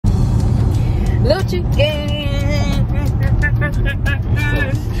Lucianotv.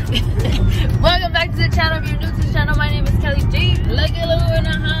 Welcome back to the channel. If you're new to the channel, my name is Kelly G. Lucky Lou in the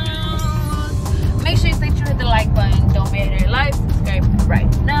house. Make sure you stay true, hit the like button. Don't forget to like, subscribe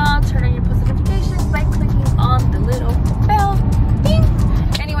right now. Turn on your post notifications by clicking on the little bell. Ding.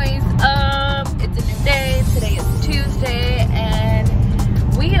 Anyways, it's a new day. Today is Tuesday, and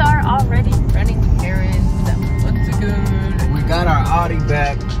we are already running errands. What's good? We got our Audi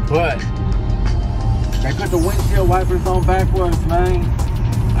back, but they put the windshield wipers on backwards, man.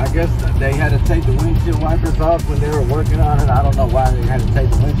 I guess they had to take the windshield wipers off when they were working on it. I don't know why they had to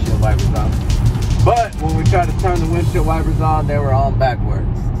take the windshield wipers off. But when we tried to turn the windshield wipers on, they were on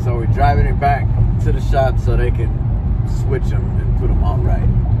backwards. So we're driving it back to the shop so they can switch them and put them on right.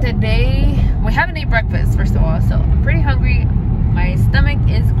 Today, we haven't ate breakfast, first of all, so I'm pretty hungry. My stomach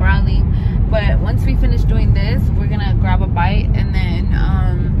is growling. But once we finish doing this, we're gonna grab a bite, and then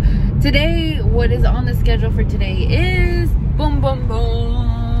today, what is on the schedule for today is boom, boom,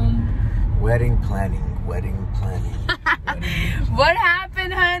 boom. Wedding planning. Wedding planning. What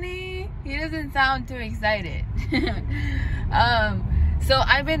happened, honey? He doesn't sound too excited. So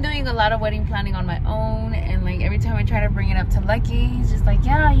I've been doing a lot of wedding planning on my own, and like every time I try to bring it up to Lucky, he's just like,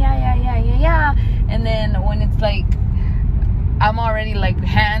 yeah. And then when it's like, I'm already like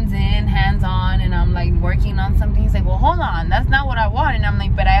hands in, hands on, and I'm like working on something, he's like, well, hold on, that's not what I want. And I'm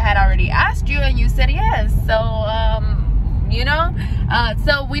like, but I had already asked you and you said yes. So, you know,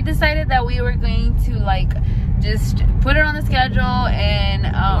 so we decided that we were going to like just put it on the schedule and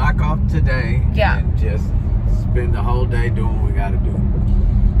block off today, yeah, and just spend the whole day doing what we gotta do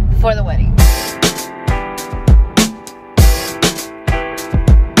for the wedding.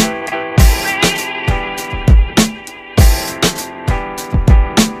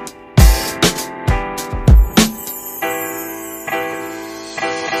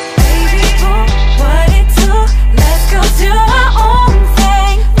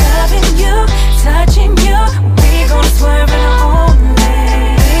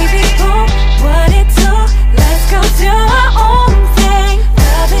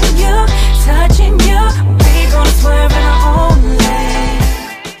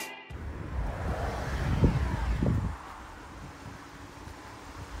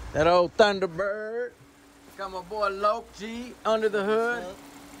 that old Thunderbird. Got my boy Loke G under the hood.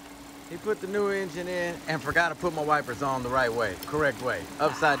 He put the new engine in and forgot to put my wipers on the right way, correct way,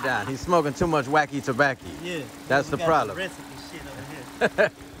 upside down. He's smoking too much wacky tobacco. Yeah. That's the problem. Recipe shit over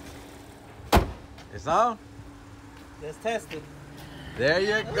here. It's on? Let's test it. There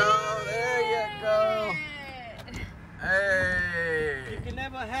you go. There you go. Hey. You can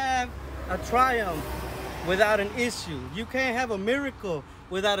never have a triumph without an issue. You can't have a miracle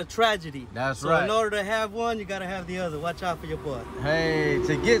without a tragedy. That's right. So in order to have one, you gotta have the other. Watch out for your boy. Hey,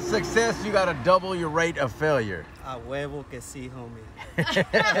 to get success, you gotta double your rate of failure. A huevo que sí, homie.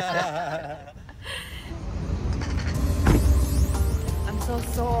 I'm so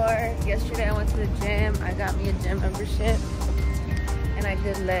sore. Yesterday I went to the gym. I got me a gym membership, and I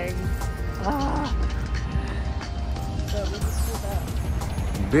did legs. Ah. So we just do that.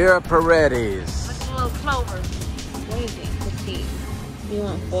 Vera Paredes. Like a little clover. Waving petite. You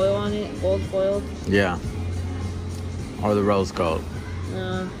want foil on it? Gold foiled? Yeah. Or the rose gold.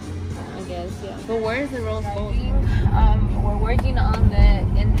 I guess, yeah. But where's the rose gold? We're working on the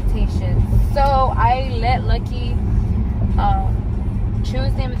invitation. So I let Lucky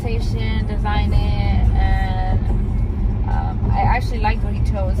choose the invitation, design it, and I actually liked what he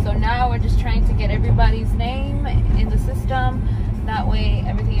chose. So now we're just trying to get everybody's name in the system. That way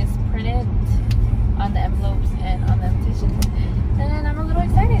everything is printed on the envelopes and on the invitations. And I'm a little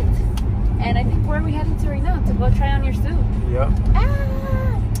excited. And I think where are we heading to right now? To go try on your suit. Yep.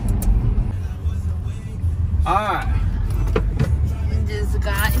 Ah! Alright. We just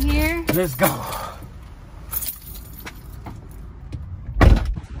got here. Let's go.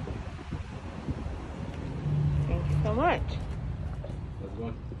 Thank you so much. Let's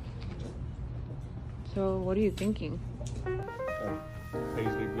go. So what are you thinking?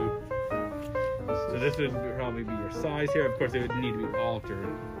 Paisley blue. So this would probably be your size here. Of course, it would need to be altered.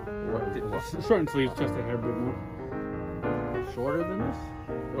 Shorten sleeves just a hair bit more. Shorter than this?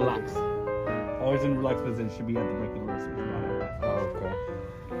 Relax. Always in relaxed position. Should be at the like the wrist. Oh, okay.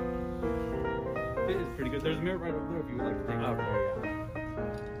 It is pretty good. There's a mirror right over there if you would like to take it out there.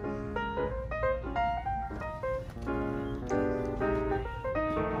 I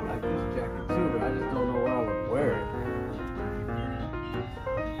like this jacket too, but I just don't know where I would wear it.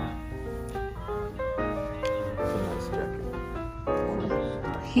 It's a nice jacket.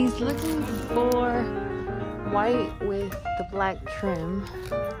 He's looking for white with the black trim.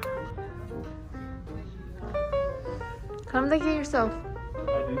 Come look at yourself.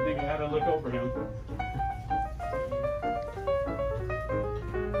 I didn't think I had to look over him.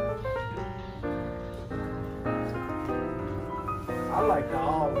 I like the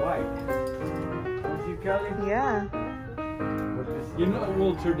all white. Don't you, Kelly? Yeah. With this, You know,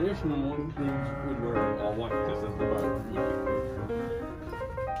 well, traditional ones would wear all white just as the bride. this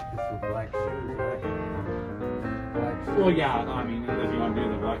with black shoes, right? Black shoes. Well, yeah, I mean, unless you want to do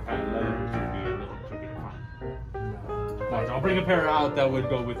the white patent leather, which would be a little tricky to find. No. Watch, I'll bring a pair out that would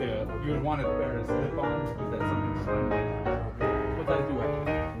go with it. You would want a pair of slip-ons. Was that something slim like that? What size do I have?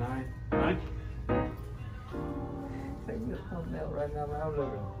 9. 9? Take me a thumbnail right now, man. I'm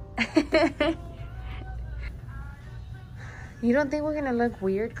looking. You don't think we're gonna look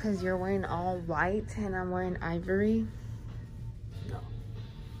weird because you're wearing all white and I'm wearing ivory? No.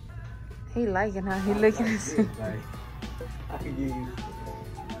 He liking how he looking at you. Like, I can get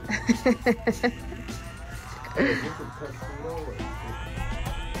used to it.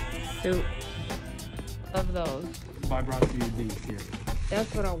 Dude. Love those. So I brought you these here.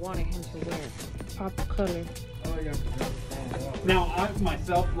 That's what I wanted him to wear. Pop color. Oh, yeah. Now, I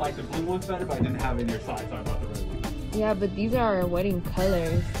myself like the blue ones better, but I didn't have it in your size, so I brought the red one. Yeah, but these are our wedding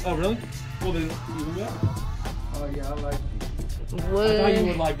colors. Oh, really? Well, then, even better. Oh, yeah, I like these. I thought you would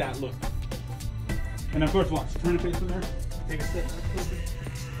Wood. like that look. And of course, watch. Turn the face from there. Take a step closer.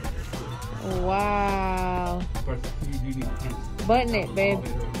 Wow. Of course, you need to hand Button it, babe.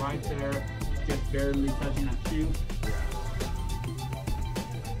 right there, just barely touching that shoe.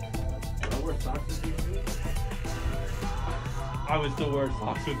 I wear socks with these shoes. I would still wear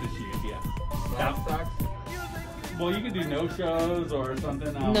socks with the shoes, yeah. Black socks. Well, you could do no shows or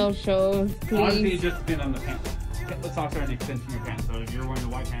something. No shows, Honestly, it please. just depends on the pants. The socks are an extension of your pants, so if you're wearing the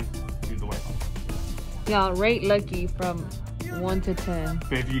white pants, do the white socks. Y'all rate Lucky from 1 to 10.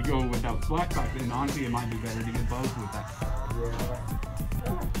 But if you go without black socks, then honestly, it might be better to get both with that.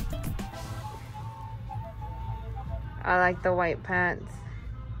 Yeah. I like the white pants.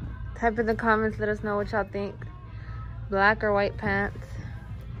 Type in the comments, let us know what y'all think. Black or white pants.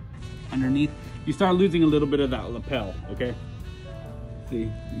 Underneath, you start losing a little bit of that lapel, okay? See,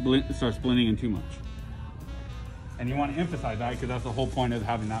 it starts blending in too much. And you want to emphasize that because that's the whole point of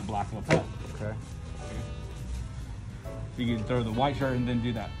having that black lapel. Okay. You can throw the white shirt and then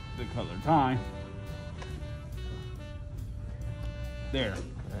do that, the color tie. There.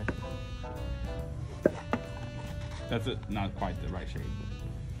 Okay. That's it, not quite the right shape.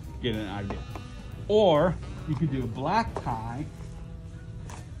 Get an idea. Or you could do a black tie.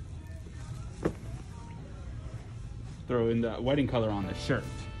 Throw in the wedding color on the shirt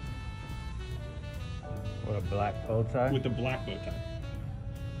With a black bow tie. with the black bow tie.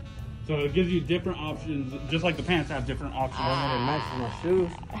 So it gives you different options, just like the pants have different options. And it matches my shoes.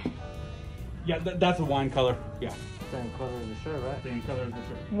 Yeah, that's a wine color. Yeah, Same color as the shirt, right? same color as the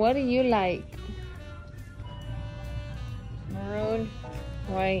shirt. What do you like? Maroon,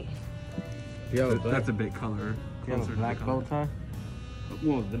 white. Yo, That's a big color. you have a black bow tie?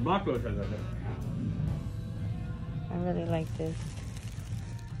 Well, the black bow ties are there. I really like this.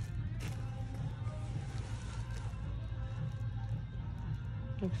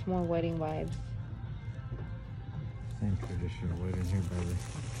 Looks more wedding vibes. Same traditional wedding here, baby.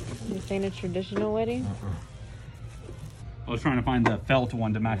 This ain't a traditional wedding? I was trying to find the felt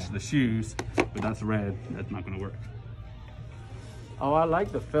one to match the shoes, but that's red. That's not going to work. Oh, I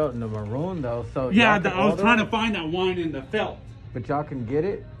like the felt and the maroon though. So Yeah, y'all can I was order trying to it, find that wine in the felt. but y'all can get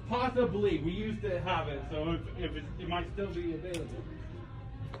it. Possibly. We used to have it, so if it might still be available.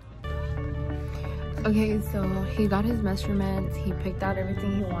 Okay, so he got his measurements, he picked out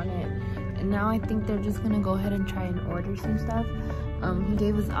everything he wanted, and now I think they're just gonna go ahead and try and order some stuff. He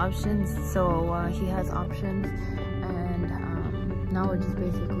gave us options, so he has options, and now we're just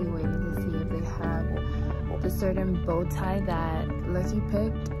basically waiting to see if they have the certain bow tie that Lucky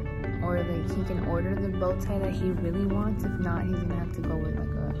picked, or he can order the bow tie that he really wants. If not, he's gonna have to go with like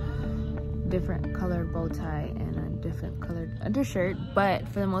a different colored bow tie and a different colored undershirt. But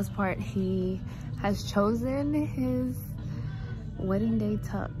for the most part, he has chosen his wedding day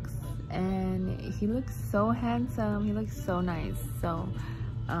tux, and he looks so handsome. He looks so nice. So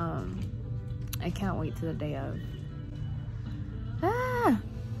I can't wait to the day of.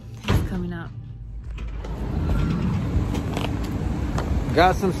 He's coming up.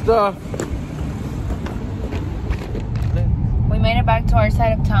 Got some stuff. We made it back to our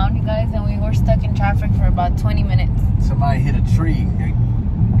side of town, you guys, and we were stuck in traffic for about 20 minutes. Somebody hit a tree. They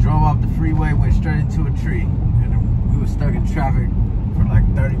drove off the freeway, went straight into a tree, and we were stuck in traffic for like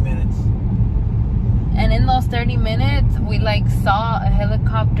 30 minutes. And in those 30 minutes, we like saw a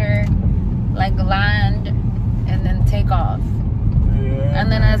helicopter like land and then take off. And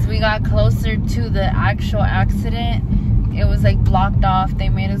then as we got closer to the actual accident, it was like blocked off. They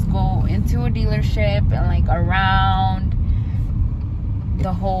made us go into a dealership and like around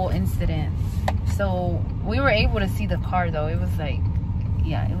the whole incident. So we were able to see the car though. It was like,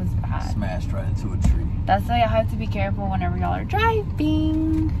 yeah, it was bad. Smashed right into a tree. That's why I have to be careful whenever y'all are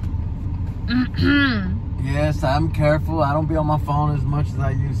driving. Yes, I'm careful. I don't be on my phone as much as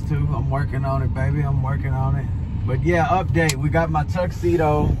I used to. I'm working on it, baby. I'm working on it. But yeah, update. We got my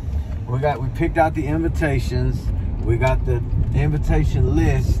tuxedo. We picked out the invitations. We got the invitation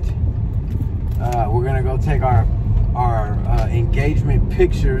list. We're gonna go take our engagement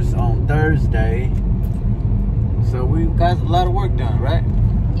pictures on Thursday. So we got a lot of work done, right?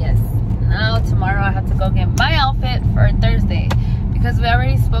 Yes. Now tomorrow I have to go get my outfit for Thursday because we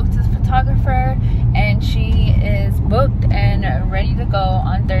already spoke to the photographer and she is booked and ready to go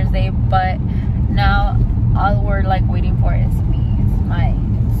on Thursday. But now all we're like waiting for is me.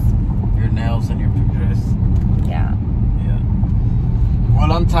 Your nails and your dress. Yeah.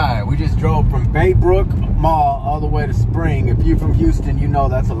 Well, I'm tired. We just drove from Baybrook Mall all the way to Spring. If you're from Houston, you know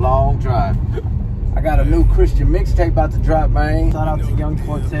that's a long drive. I got a new Christian mixtape about to drop, man. Shout out to Young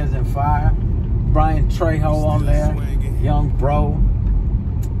Cortez and Fire. Brian Trejo on there. Young Bro.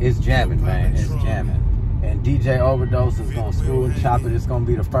 It's jamming, man. It's jamming. And DJ Overdose is going to screw and chop it. It's going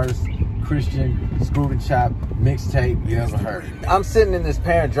to be the first Christian screw and chop mixtape you ever heard. I'm sitting in this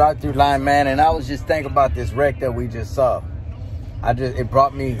parent drive-through line, man, and I was just thinking about this wreck that we just saw. It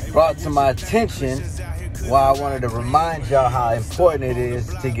brought to my attention why I wanted to remind y'all how important it is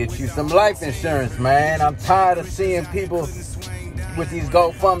to get you some life insurance, man. I'm tired of seeing people with these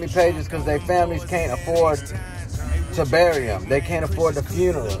GoFundMe pages because their families can't afford to bury them. They can't afford the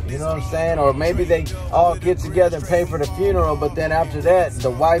funeral, you know what I'm saying? Or maybe they all get together and pay for the funeral, but then after that,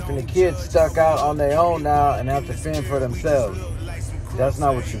 the wife and the kids stuck out on their own now and have to fend for themselves. That's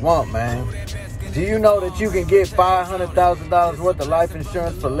not what you want, man. Do you know that you can get $500,000 worth of life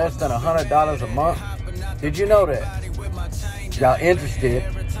insurance for less than $100 a month? Did you know that? Y'all interested?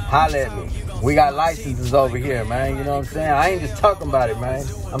 Holla at me. We got licenses over here, man. You know what I'm saying? I ain't just talking about it, man.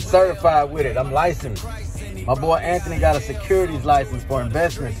 I'm certified with it. I'm licensed. My boy Anthony got a securities license for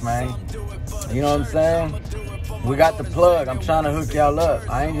investments, man. You know what I'm saying? We got the plug. I'm trying to hook y'all up.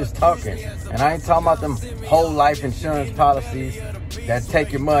 I ain't just talking. And I ain't talking about them whole life insurance policies that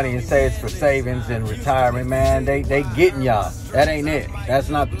take your money and say it's for savings and retirement, man. They getting y'all. That ain't it. That's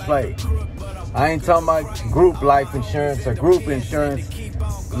not the play. I ain't talking about group life insurance or group insurance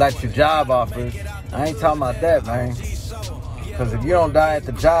like your job offers. I ain't talking about that, man. Because if you don't die at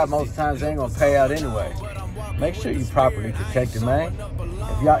the job, most times they ain't going to pay out anyway. Make sure you properly protected, man.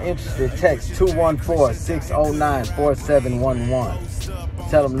 If y'all interested, text 214-609-4711.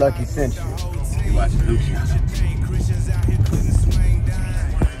 Tell them Lucky sent you. You watching Lucianotv.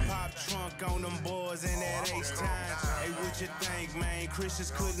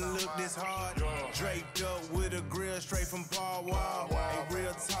 Christians couldn't look this hard. Draped up with a grill straight from Paul Wall. Hey,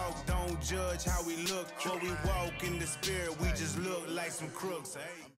 real talk, don't judge how we look. But we walk in the spirit, we just look like some crooks. Hey.